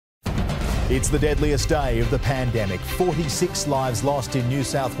It's the deadliest day of the pandemic. 46 lives lost in New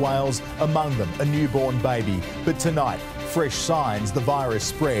South Wales, among them a newborn baby. But tonight, fresh signs the virus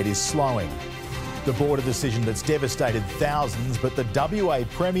spread is slowing. The border decision that's devastated thousands, but the WA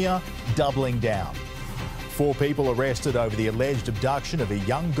Premier doubling down. 4 people arrested over the alleged abduction of a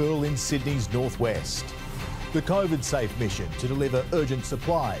young girl in Sydney's northwest. The COVID-safe mission to deliver urgent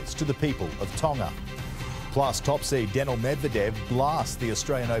supplies to the people of Tonga. Plus, top seed Daniil Medvedev blasts the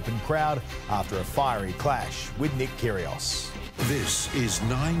Australian Open crowd after a fiery clash with Nick Kyrgios. This is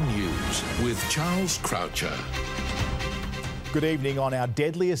 9 News with Charles Croucher. Good evening on our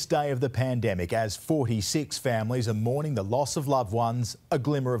deadliest day of the pandemic as 46 families are mourning the loss of loved ones. A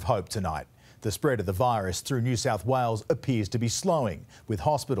glimmer of hope tonight. The spread of the virus through New South Wales appears to be slowing, with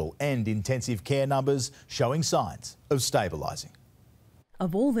hospital and intensive care numbers showing signs of stabilising.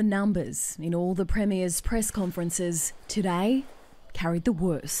 Of all the numbers in all the Premier's press conferences, today carried the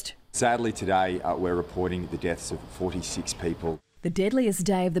worst. Sadly today we're reporting the deaths of 46 people. The deadliest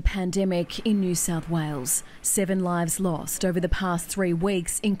day of the pandemic in New South Wales. 7 lives lost over the past 3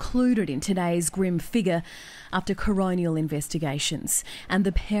 weeks included in today's grim figure after coronial investigations. And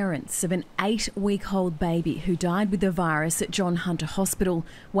the parents of an 8-week-old baby who died with the virus at John Hunter Hospital,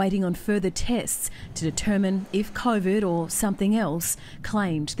 waiting on further tests to determine if COVID or something else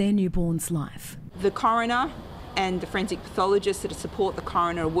claimed their newborn's life. The coroner and the forensic pathologists that support the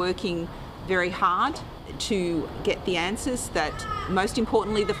coroner are working very hard to get the answers that, most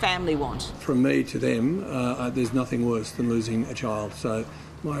importantly, the family want. From me to them, there's nothing worse than losing a child, so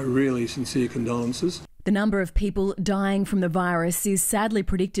my really sincere condolences. The number of people dying from the virus is sadly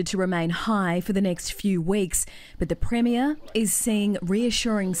predicted to remain high for the next few weeks, but the Premier is seeing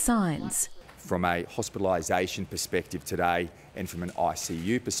reassuring signs. From a hospitalisation perspective today and from an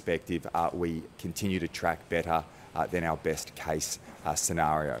ICU perspective, we continue to track better than our best case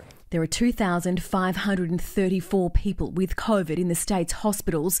scenario. There are 2,534 people with COVID in the state's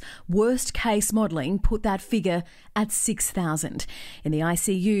hospitals. Worst case modelling put that figure at 6,000. In the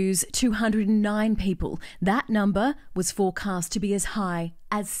ICUs, 209 people. That number was forecast to be as high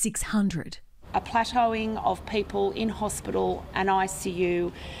as 600. A plateauing of people in hospital and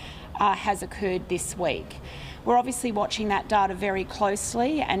ICU has occurred this week. We're obviously watching that data very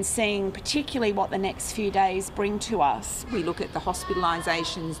closely and seeing particularly what the next few days bring to us. We look at the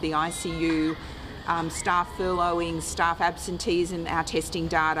hospitalisations, the ICU, staff furloughing, staff absenteeism, our testing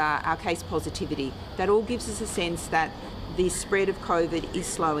data, our case positivity. That all gives us a sense that the spread of COVID is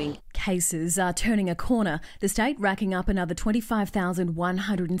slowing. Cases are turning a corner. The state racking up another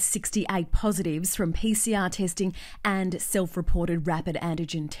 25,168 positives from PCR testing and self-reported rapid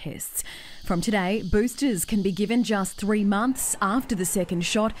antigen tests. From today, boosters can be given just 3 months after the second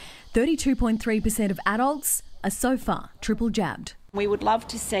shot. 32.3% of adults are so far triple jabbed. We would love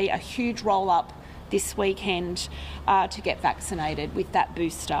to see a huge roll-up this weekend to get vaccinated with that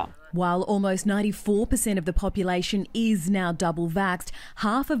booster. While almost 94% of the population is now double vaxxed,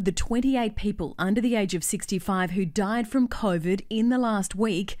 half of the 28 people under the age of 65 who died from COVID in the last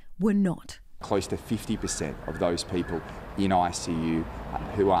week were not. Close to 50% of those people in ICU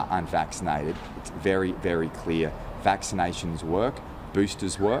who are unvaccinated. It's very, very clear. Vaccinations work,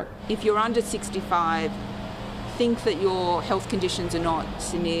 boosters work. If you're under 65, think that your health conditions are not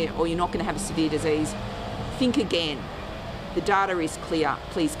severe or you're not going to have a severe disease, think again. The data is clear.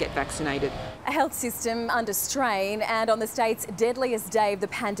 Please get vaccinated. A health system under strain, and on the state's deadliest day of the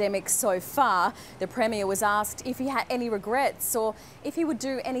pandemic so far, the Premier was asked if he had any regrets or if he would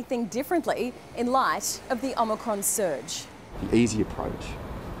do anything differently in light of the Omicron surge. The easy approach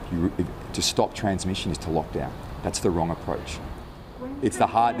to stop transmission is to lock down. That's the wrong approach. This is the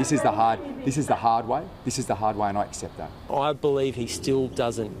hard way, and I accept that. I believe he still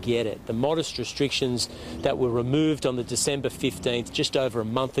doesn't get it. The modest restrictions that were removed on the December 15th, just over a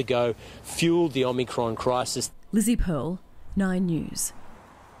month ago, fuelled the Omicron crisis. Lizzie Pearl, 9 News.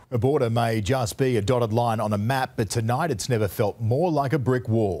 A border may just be a dotted line on a map, but tonight it's never felt more like a brick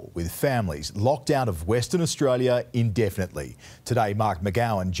wall, with families locked out of Western Australia indefinitely. Today, Mark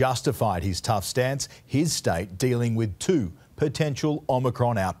McGowan justified his tough stance, his state dealing with 2 potential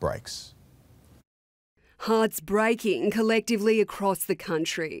Omicron outbreaks. Hearts breaking collectively across the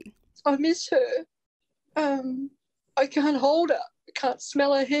country. I miss her. I can't hold her. I can't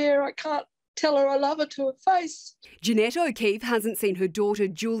smell her hair. I can't tell her I love her to her face. Jeanette O'Keefe hasn't seen her daughter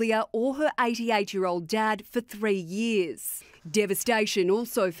Julia or her 88-year-old dad for 3 years. Devastation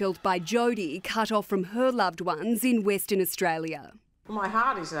also felt by Jodie, cut off from her loved ones in Western Australia. My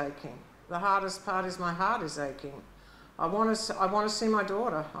heart is aching. The hardest part is my heart is aching. I want to see my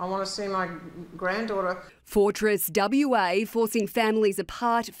daughter. I want to see my granddaughter. Fortress WA forcing families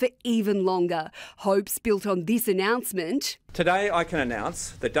apart for even longer. Hopes built on this announcement. Today I can announce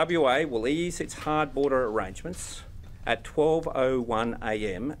that WA will ease its hard border arrangements at 12:01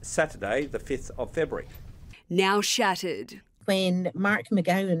 a.m. Saturday the 5th of February. Now shattered. When Mark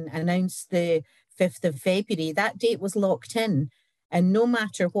McGowan announced the 5th of February, that date was locked in. And no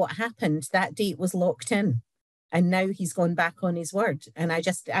matter what happened, that date was locked in. And now he's gone back on his word. And I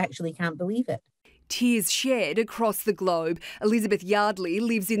just actually can't believe it. Tears shed across the globe. Elizabeth Yardley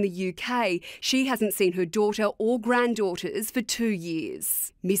lives in the UK. She hasn't seen her daughter or granddaughters for 2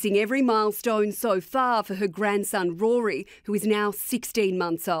 years. Missing every milestone so far for her grandson Rory, who is now 16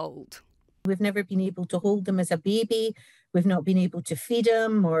 months old. We've never been able to hold him as a baby. We've not been able to feed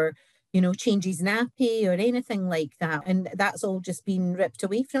him or, change his nappy or anything like that. And that's all just been ripped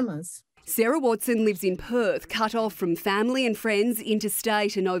away from us. Sarah Watson lives in Perth, cut off from family and friends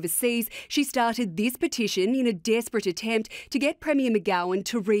interstate and overseas. She started this petition in a desperate attempt to get Premier McGowan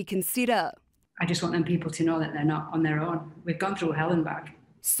to reconsider. I just want them people to know that they're not on their own. We've gone through hell and back.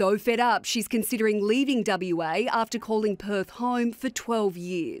 So fed up, she's considering leaving WA after calling Perth home for 12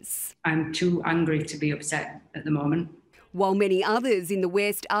 years. I'm too angry to be upset at the moment. While many others in the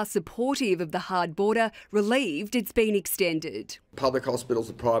West are supportive of the hard border, relieved it's been extended. Public hospitals,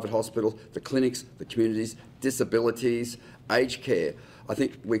 the private hospitals, the clinics, the communities, disabilities, aged care. I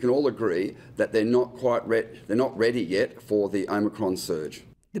think we can all agree that they're not ready yet for the Omicron surge.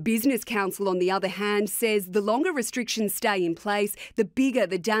 The Business Council, on the other hand, says the longer restrictions stay in place, the bigger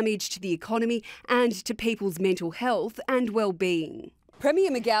the damage to the economy and to people's mental health and well-being.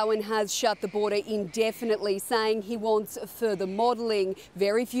 Premier McGowan has shut the border indefinitely, saying he wants further modelling.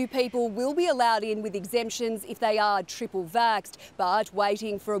 Very few people will be allowed in with exemptions if they are triple vaxxed, but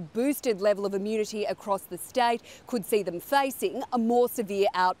waiting for a boosted level of immunity across the state could see them facing a more severe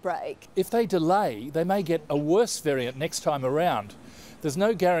outbreak. If they delay, they may get a worse variant next time around. There's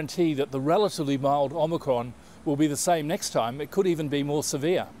no guarantee that the relatively mild Omicron will be the same next time. It could even be more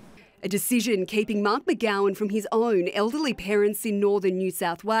severe. A decision keeping Mark McGowan from his own elderly parents in northern New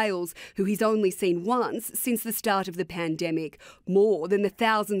South Wales, who he's only seen once since the start of the pandemic, more than the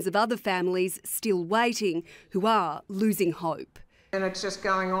thousands of other families still waiting who are losing hope. And it's just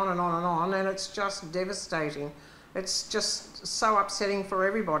going on and on and on, and it's just devastating. It's just so upsetting for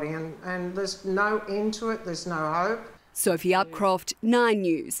everybody, and there's no end to it, there's no hope. Sophie Upcroft, 9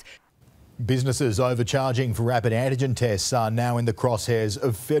 News. Businesses overcharging for rapid antigen tests are now in the crosshairs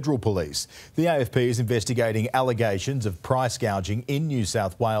of federal police. The AFP is investigating allegations of price gouging in New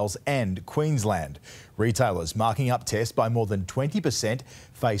South Wales and Queensland. Retailers marking up tests by more than 20%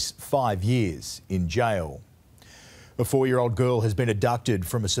 face 5 years in jail. A 4-year-old girl has been abducted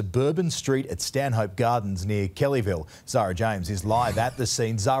from a suburban street at Stanhope Gardens near Kellyville. Zara James is live at the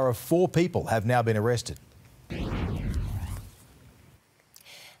scene. Zara, 4 people have now been arrested.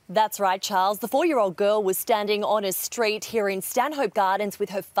 That's right, Charles. The 4-year-old girl was standing on a street here in Stanhope Gardens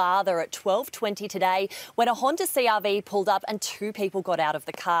with her father at 12:20 today when a Honda CR-V pulled up and 2 people got out of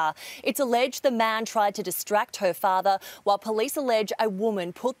the car. It's alleged the man tried to distract her father, while police allege a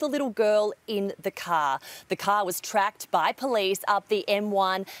woman put the little girl in the car. The car was tracked by police up the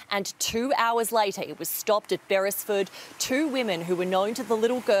M1 and 2 hours later it was stopped at Beresford. 2 women who were known to the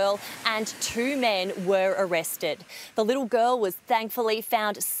little girl and 2 men were arrested. The little girl was thankfully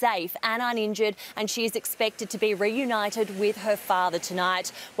found safe and uninjured, and she is expected to be reunited with her father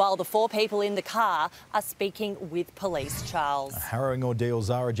tonight, while the 4 people in the car are speaking with police. Charles. A harrowing ordeal.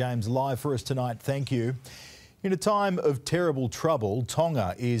 Zara James live for us tonight. Thank you. In a time of terrible trouble,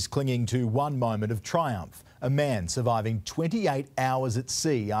 Tonga is clinging to one moment of triumph. A man surviving 28 hours at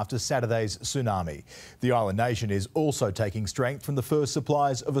sea after Saturday's tsunami. The island nation is also taking strength from the first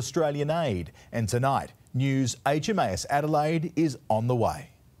supplies of Australian aid. And tonight, news HMAS Adelaide is on the way.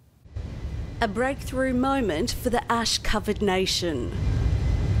 A breakthrough moment for the ash-covered nation.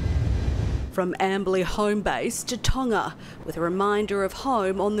 From Amberley home base to Tonga, with a reminder of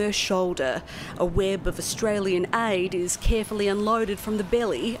home on their shoulder, a web of Australian aid is carefully unloaded from the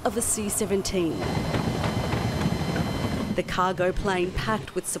belly of a C-17. The cargo plane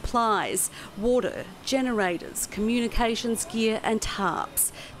packed with supplies, water, generators, communications gear and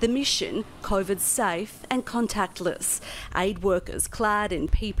tarps. The mission, COVID safe and contactless. Aid workers clad in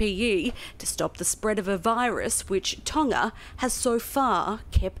PPE to stop the spread of a virus which Tonga has so far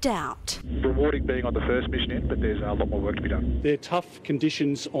kept out. Rewarding being on the first mission in, but there's a lot more work to be done. They're tough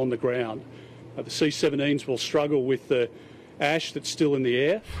conditions on the ground. The C-17s will struggle with the ash that's still in the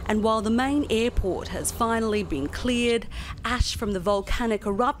air. And while the main airport has finally been cleared, ash from the volcanic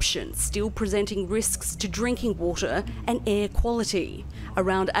eruption still presenting risks to drinking water and air quality.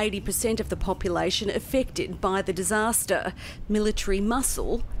 Around 80% of the population affected by the disaster. Military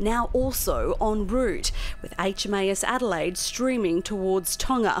muscle now also en route, with HMAS Adelaide streaming towards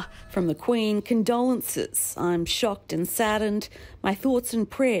Tonga. From the Queen, condolences. I'm shocked and saddened. My thoughts and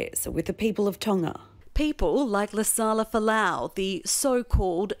prayers are with the people of Tonga. People like Lasala Falau, the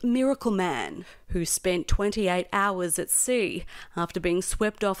so-called miracle man, who spent 28 hours at sea after being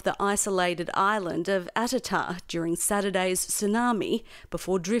swept off the isolated island of Atata during Saturday's tsunami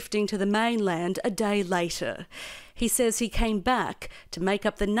before drifting to the mainland a day later. He says he came back to make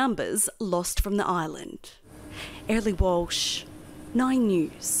up the numbers lost from the island. Early Walsh, 9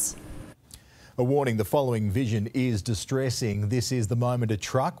 News. A warning, the following vision is distressing. This is the moment a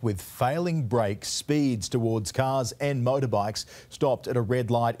truck with failing brakes speeds towards cars and motorbikes stopped at a red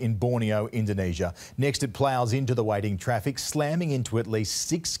light in Borneo, Indonesia. Next, it ploughs into the waiting traffic, slamming into at least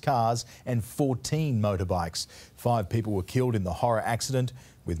 6 cars and 14 motorbikes. 5 people were killed in the horror accident,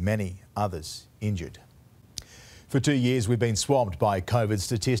 with many others injured. For 2 years, we've been swamped by COVID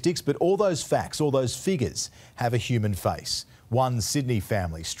statistics, but all those facts, all those figures have a human face. One Sydney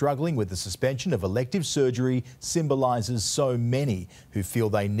family struggling with the suspension of elective surgery symbolises so many who feel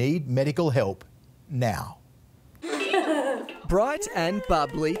they need medical help now. Bright and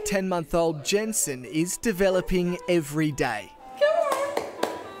bubbly 10-month-old Jensen is developing every day.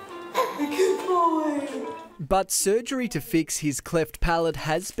 Good boy. But surgery to fix his cleft palate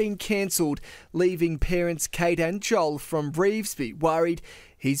has been cancelled, leaving parents Kate and Joel from Revesby worried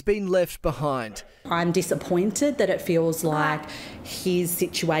he's been left behind. I'm disappointed that it feels like his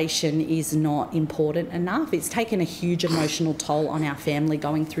situation is not important enough. It's taken a huge emotional toll on our family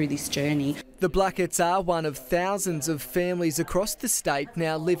going through this journey. The Blacketts are one of thousands of families across the state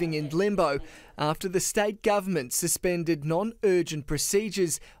now living in limbo after the state government suspended non-urgent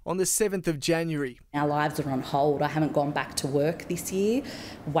procedures on the 7th of January. Our lives are on hold. I haven't gone back to work this year,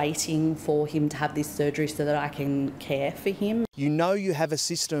 waiting for him to have this surgery so that I can care for him. You know you have a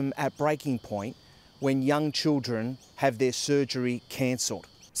system at breaking point when young children have their surgery cancelled.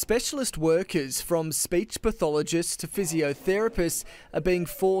 Specialist workers, from speech pathologists to physiotherapists, are being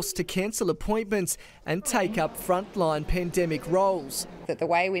forced to cancel appointments and take up frontline pandemic roles. That the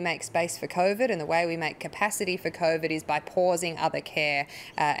way we make space for COVID and the way we make capacity for COVID is by pausing other care,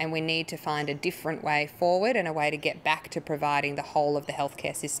 and we need to find a different way forward and a way to get back to providing the whole of the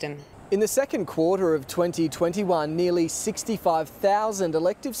healthcare system. In the second quarter of 2021, nearly 65,000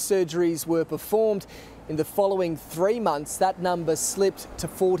 elective surgeries were performed. In the following 3 months, that number slipped to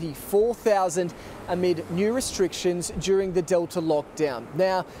 44,000 amid new restrictions during the Delta lockdown.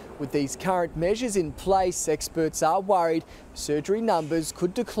 Now, with these current measures in place, experts are worried surgery numbers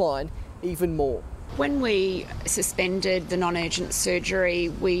could decline even more. When we suspended the non-urgent surgery,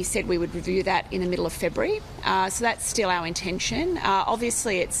 we said we would review that in the middle of February. So that's still our intention.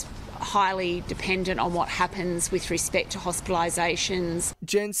 Obviously, it's highly dependent on what happens with respect to hospitalisations.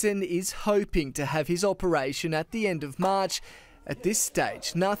 Jensen is hoping to have his operation at the end of March. At this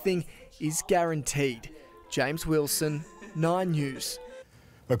stage, nothing is guaranteed. James Wilson, 9 News.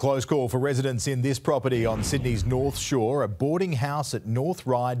 A close call for residents in this property on Sydney's North Shore, a boarding house at North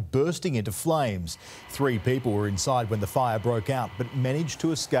Ryde bursting into flames. 3 people were inside when the fire broke out but managed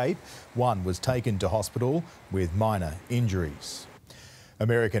to escape. 1 was taken to hospital with minor injuries.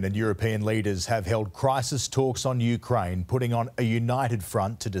 American and European leaders have held crisis talks on Ukraine, putting on a united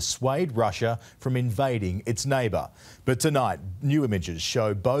front to dissuade Russia from invading its neighbour. But tonight, new images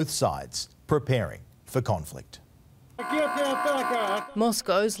show both sides preparing for conflict.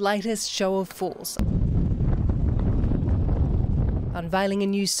 Moscow's latest show of force, unveiling a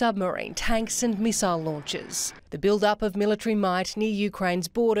new submarine, tanks and missile launches. The build-up of military might near Ukraine's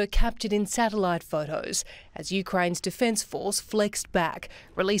border captured in satellite photos as Ukraine's defence force flexed back,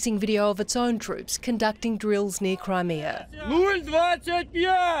 releasing video of its own troops conducting drills near Crimea.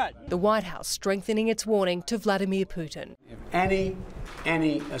 The White House strengthening its warning to Vladimir Putin. If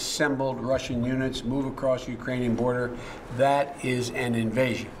any assembled Russian units move across the Ukrainian border, that is an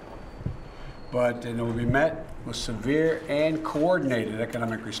invasion. But it will be met with severe and coordinated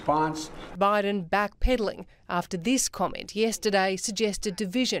economic response. Biden backpedalling after this comment yesterday suggested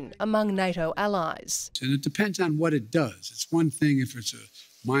division among NATO allies. And it depends on what it does. It's one thing if it's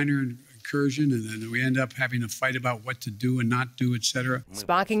a minor incursion and then we end up having a fight about what to do and not do, etc.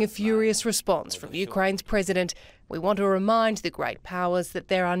 Sparking a furious response from Ukraine's president. We want to remind the great powers that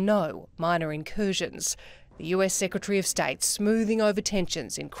there are no minor incursions. The US Secretary of State smoothing over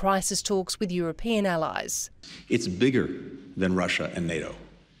tensions in crisis talks with European allies. It's bigger than Russia and NATO.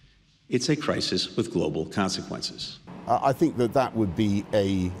 It's a crisis with global consequences. I think that would be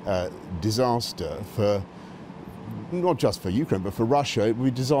a disaster for, not just for Ukraine, but for Russia. It would be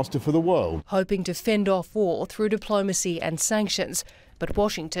a disaster for the world. Hoping to fend off war through diplomacy and sanctions, but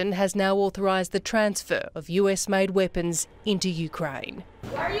Washington has now authorised the transfer of US-made weapons into Ukraine.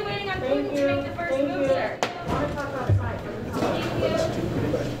 Why are you waiting on Putin to make the first move, sir?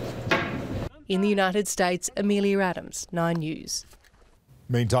 In the United States, Amelia Adams, 9 News.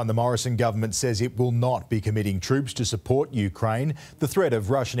 Meantime, the Morrison government says it will not be committing troops to support Ukraine. The threat of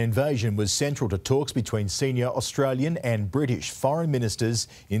Russian invasion was central to talks between senior Australian and British foreign ministers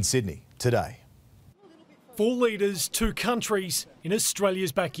in Sydney today. 4 leaders, 2 countries in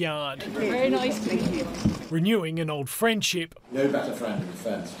Australia's backyard. Very nice, thank you. Renewing an old friendship. No better friend and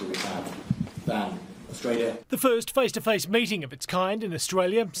defence do we have than Australia. The first face-to-face meeting of its kind in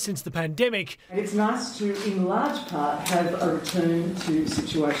Australia since the pandemic. It's nice to, in large part, have a return to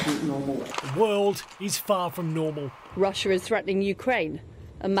situation normal. The world is far from normal. Russia is threatening Ukraine,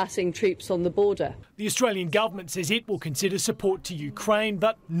 amassing troops on the border. The Australian government says it will consider support to Ukraine,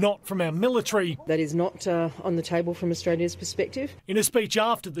 but not from our military. That is not on the table from Australia's perspective. In a speech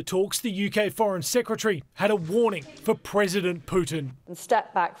after the talks, the UK Foreign Secretary had a warning for President Putin. And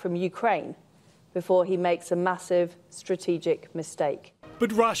step back from Ukraine before he makes a massive strategic mistake.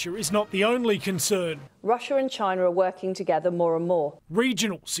 But Russia is not the only concern. Russia and China are working together more and more.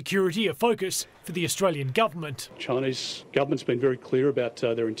 Regional security a focus for the Australian government. Chinese government's been very clear about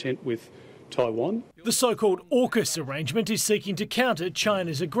their intent with Taiwan. The so-called AUKUS arrangement is seeking to counter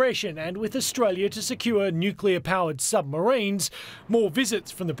China's aggression, and with Australia to secure nuclear-powered submarines, more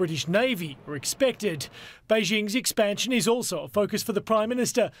visits from the British Navy are expected. Beijing's expansion is also a focus for the Prime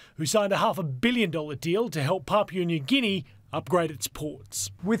Minister, who signed a $500 million deal to help Papua New Guinea upgrade its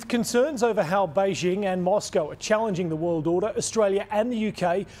ports. With concerns over how Beijing and Moscow are challenging the world order, Australia and the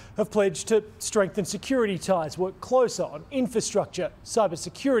UK have pledged to strengthen security ties, work closer on infrastructure,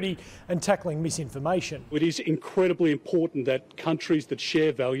 cybersecurity and tackling misinformation. It is incredibly important that countries that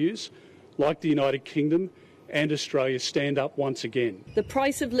share values, like the United Kingdom and Australia, stand up once again. The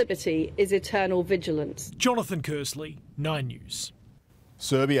price of liberty is eternal vigilance. Jonathan Kersley, 9 News.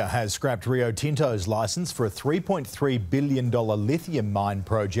 Serbia has scrapped Rio Tinto's licence for a $3.3 billion lithium mine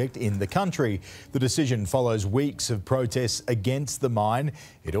project in the country. The decision follows weeks of protests against the mine.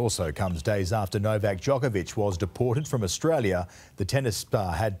 It also comes days after Novak Djokovic was deported from Australia. The tennis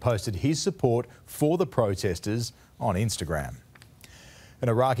star had posted his support for the protesters on Instagram. An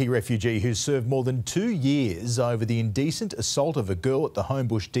Iraqi refugee who served more than 2 years over the indecent assault of a girl at the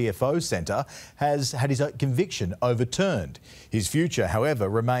Homebush DFO centre has had his conviction overturned. His future, however,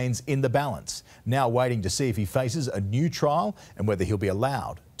 remains in the balance, now waiting to see if he faces a new trial and whether he'll be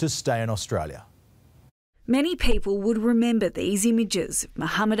allowed to stay in Australia. Many people would remember these images,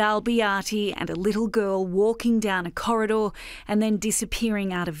 Mohammed al-Biati and a little girl walking down a corridor and then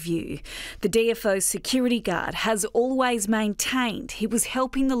disappearing out of view. The DFO security guard has always maintained he was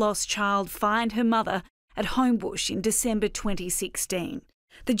helping the lost child find her mother at Homebush in December 2016.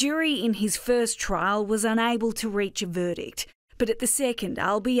 The jury in his first trial was unable to reach a verdict, but at the second,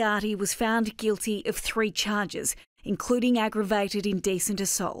 al-Biati was found guilty of 3 charges, including aggravated indecent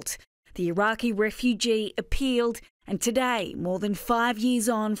assault. The Iraqi refugee appealed, and today, more than 5 years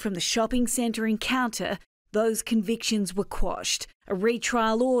on from the shopping centre encounter, those convictions were quashed. A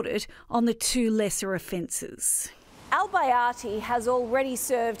retrial ordered on the 2 lesser offences. Al-Biati has already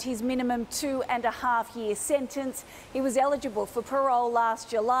served his minimum 2.5-year sentence. He was eligible for parole last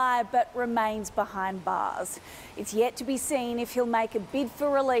July but remains behind bars. It's yet to be seen if he'll make a bid for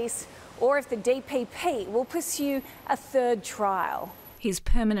release or if the DPP will pursue a 3rd trial. His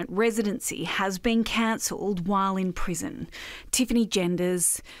permanent residency has been cancelled while in prison. Tiffany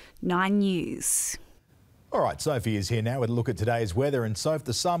Genders, 9 News. All right, Sophie is here now with a look at today's weather. And Soph,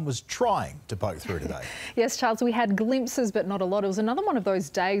 the sun was trying to poke through today. Yes, Charles, we had glimpses, but not a lot. It was another one of those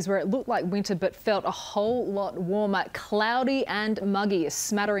days where it looked like winter, but felt a whole lot warmer. Cloudy and muggy. A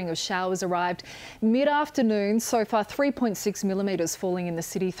smattering of showers arrived mid-afternoon. So far, 3.6 millimetres falling in the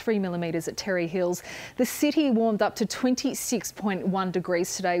city, 3 millimetres at Terry Hills. The city warmed up to 26.1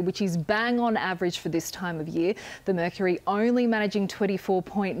 degrees today, which is bang on average for this time of year. The mercury only managing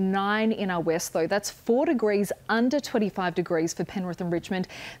 24.9 in our west, though. That's 4 degrees degrees under 25 degrees for Penrith and Richmond,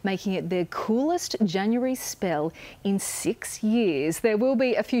 making it their coolest January spell in 6 years. There will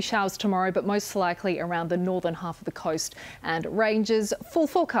be a few showers tomorrow, but most likely around the northern half of the coast and ranges. Full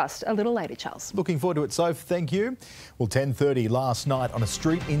forecast a little later, Charles. Looking forward to it, Soph. Thank you. Well, 10:30 last night on a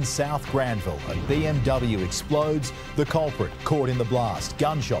street in South Granville, a BMW explodes. The culprit caught in the blast.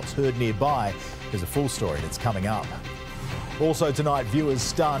 Gunshots heard nearby. There's a full story that's coming up. Also tonight, viewers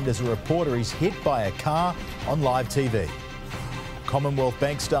stunned as a reporter is hit by a car on live TV. Commonwealth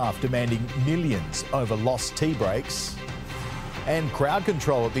Bank staff demanding millions over lost tea breaks. And crowd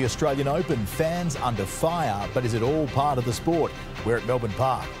control at the Australian Open. Fans under fire, but is it all part of the sport? We're at Melbourne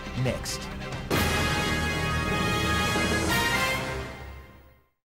Park. Next.